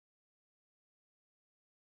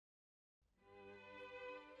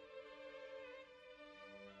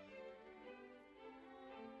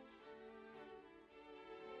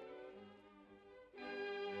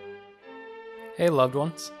Hey loved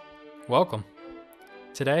ones, welcome.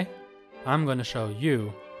 Today, I'm going to show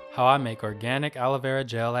you how I make organic aloe vera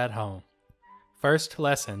gel at home. First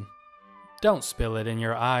lesson, don't spill it in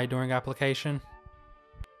your eye during application.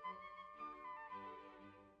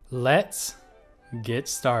 Let's get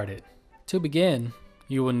started. To begin,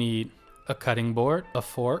 you will need a cutting board, a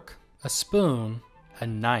fork, a spoon, a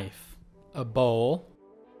knife, a bowl,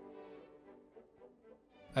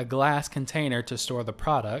 a glass container to store the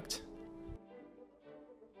product,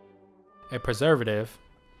 a preservative.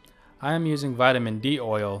 I am using vitamin D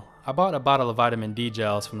oil. I bought a bottle of vitamin D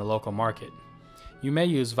gels from the local market. You may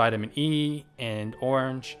use vitamin E and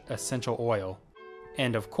orange essential oil.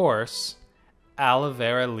 And of course, aloe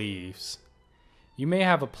vera leaves. You may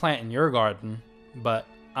have a plant in your garden, but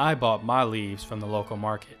I bought my leaves from the local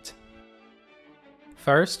market.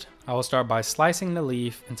 First, I will start by slicing the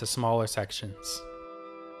leaf into smaller sections.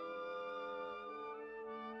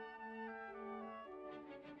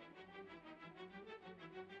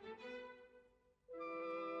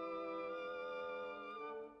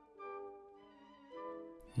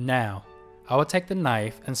 Now, I will take the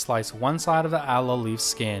knife and slice one side of the aloe leaf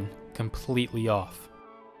skin completely off.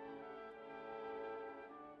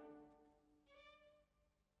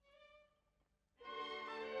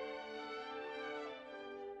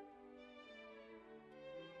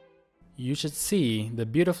 You should see the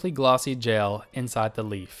beautifully glossy gel inside the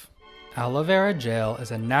leaf. Aloe vera gel is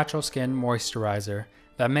a natural skin moisturizer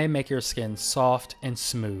that may make your skin soft and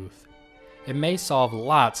smooth. It may solve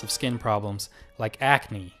lots of skin problems like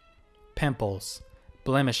acne, pimples,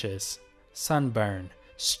 blemishes, sunburn,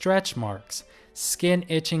 stretch marks, skin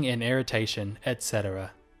itching and irritation, etc.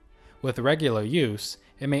 With regular use,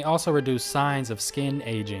 it may also reduce signs of skin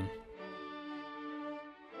aging.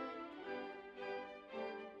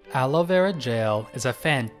 Aloe vera gel is a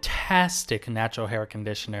fantastic natural hair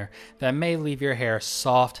conditioner that may leave your hair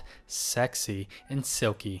soft, sexy, and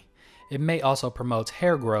silky. It may also promote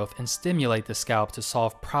hair growth and stimulate the scalp to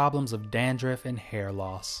solve problems of dandruff and hair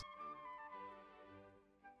loss.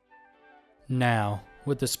 Now,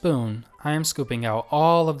 with the spoon, I am scooping out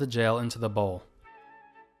all of the gel into the bowl.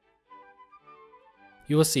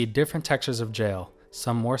 You will see different textures of gel,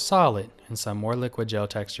 some more solid and some more liquid gel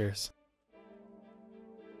textures.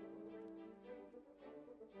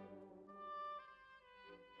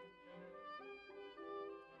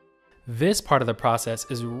 This part of the process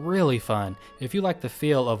is really fun if you like the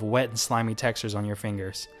feel of wet and slimy textures on your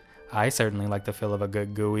fingers. I certainly like the feel of a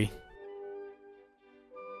good gooey.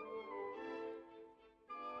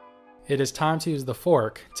 It is time to use the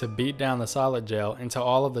fork to beat down the solid gel until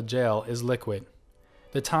all of the gel is liquid.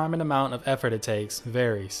 The time and amount of effort it takes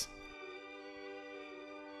varies.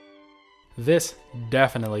 This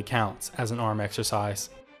definitely counts as an arm exercise.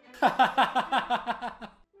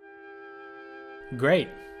 Great!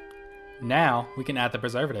 Now we can add the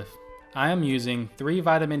preservative. I am using 3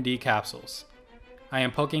 vitamin D capsules. I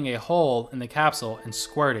am poking a hole in the capsule and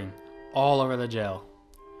squirting all over the gel.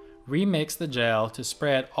 Remix the gel to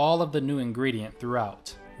spread all of the new ingredient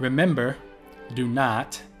throughout. Remember, do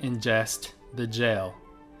not ingest the gel.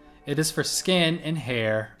 It is for skin and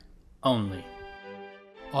hair only.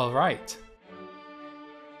 Alright.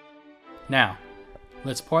 Now,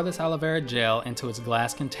 let's pour this aloe vera gel into its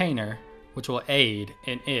glass container, which will aid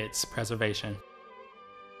in its preservation.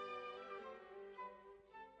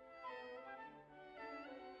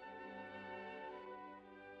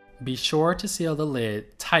 Be sure to seal the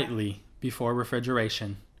lid tightly before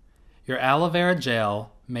refrigeration. Your aloe vera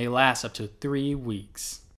gel may last up to 3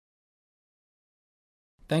 weeks.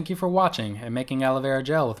 Thank you for watching and making aloe vera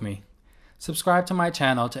gel with me. Subscribe to my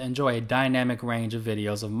channel to enjoy a dynamic range of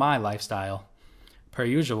videos of my lifestyle. Per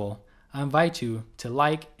usual, I invite you to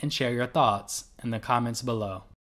like and share your thoughts in the comments below.